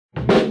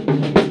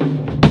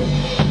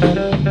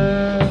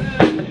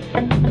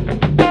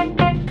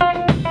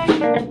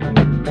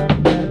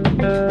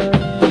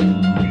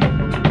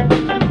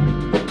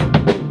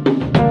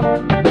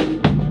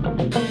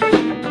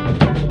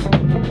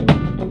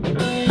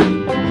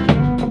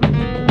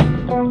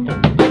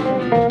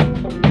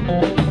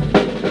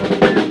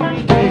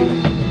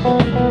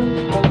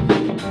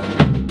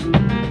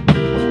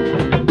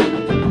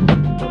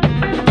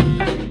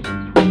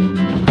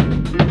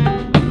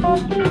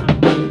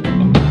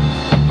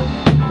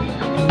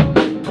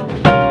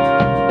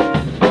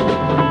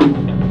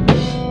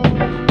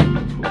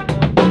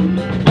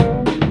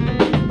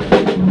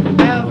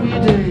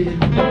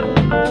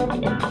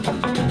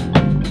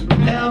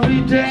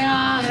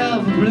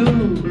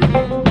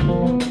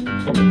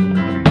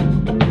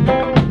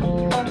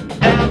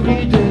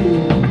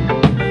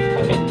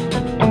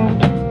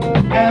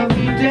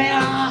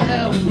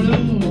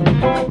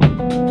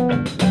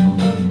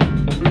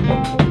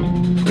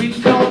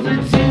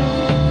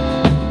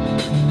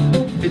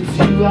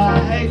you, I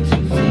hate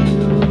to see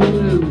you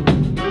lose.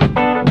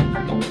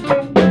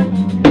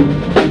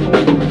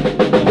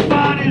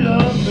 Nobody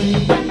loves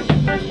me.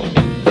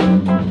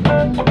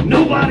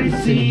 Nobody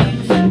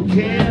seems to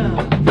care.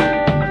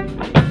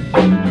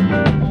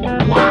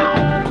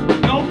 Wow.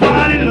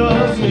 Nobody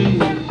loves me.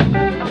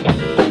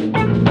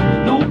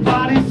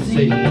 Nobody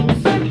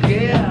seems to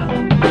care.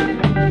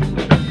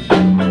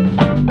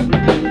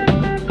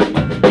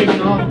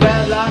 Picking off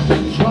bad luck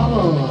and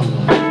trouble.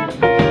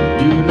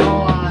 You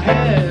know I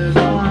had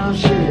my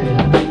share.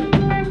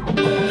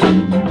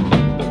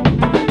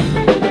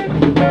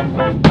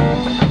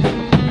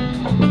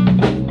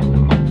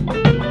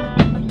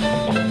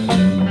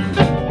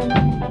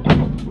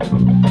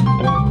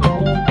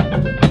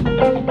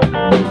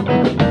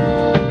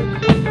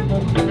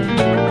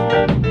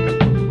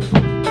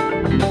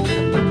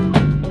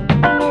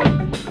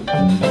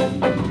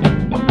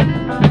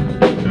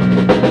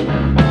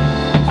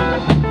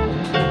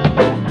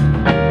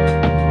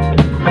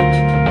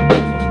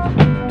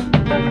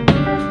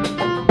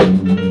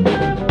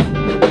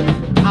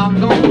 I'm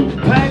gonna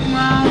pack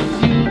my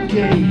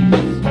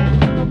suitcase,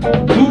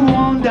 move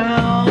on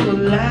down the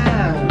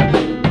line.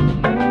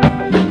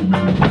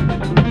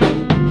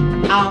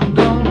 I'm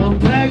gonna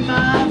pack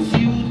my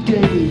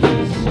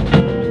suitcase,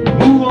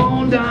 move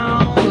on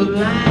down the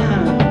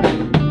line.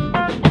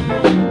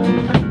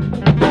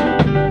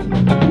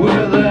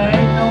 Well, there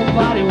ain't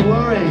nobody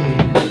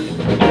worried,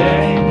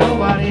 there ain't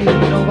nobody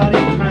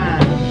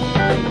crying.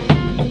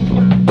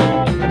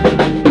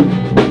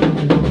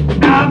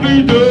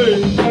 Every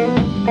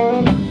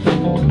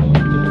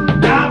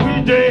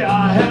day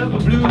I have a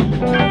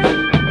blues.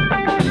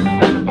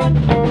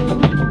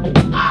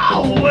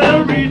 Oh,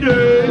 every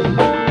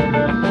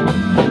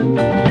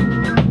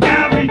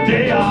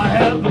day I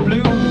have the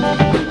blues.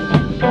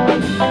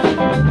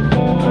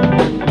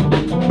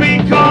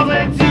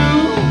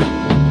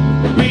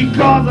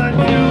 Because I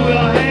do, I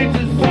hate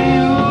to see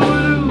you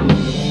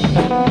lose.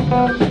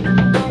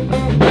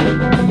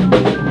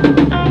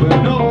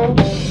 Well,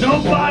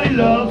 nobody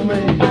loves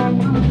me.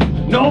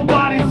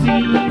 Nobody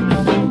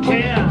seems to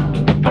care.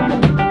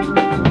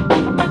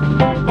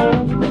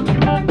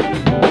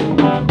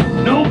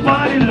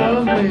 Nobody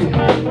loves me.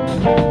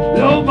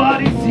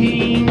 Nobody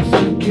seems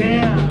to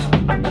care.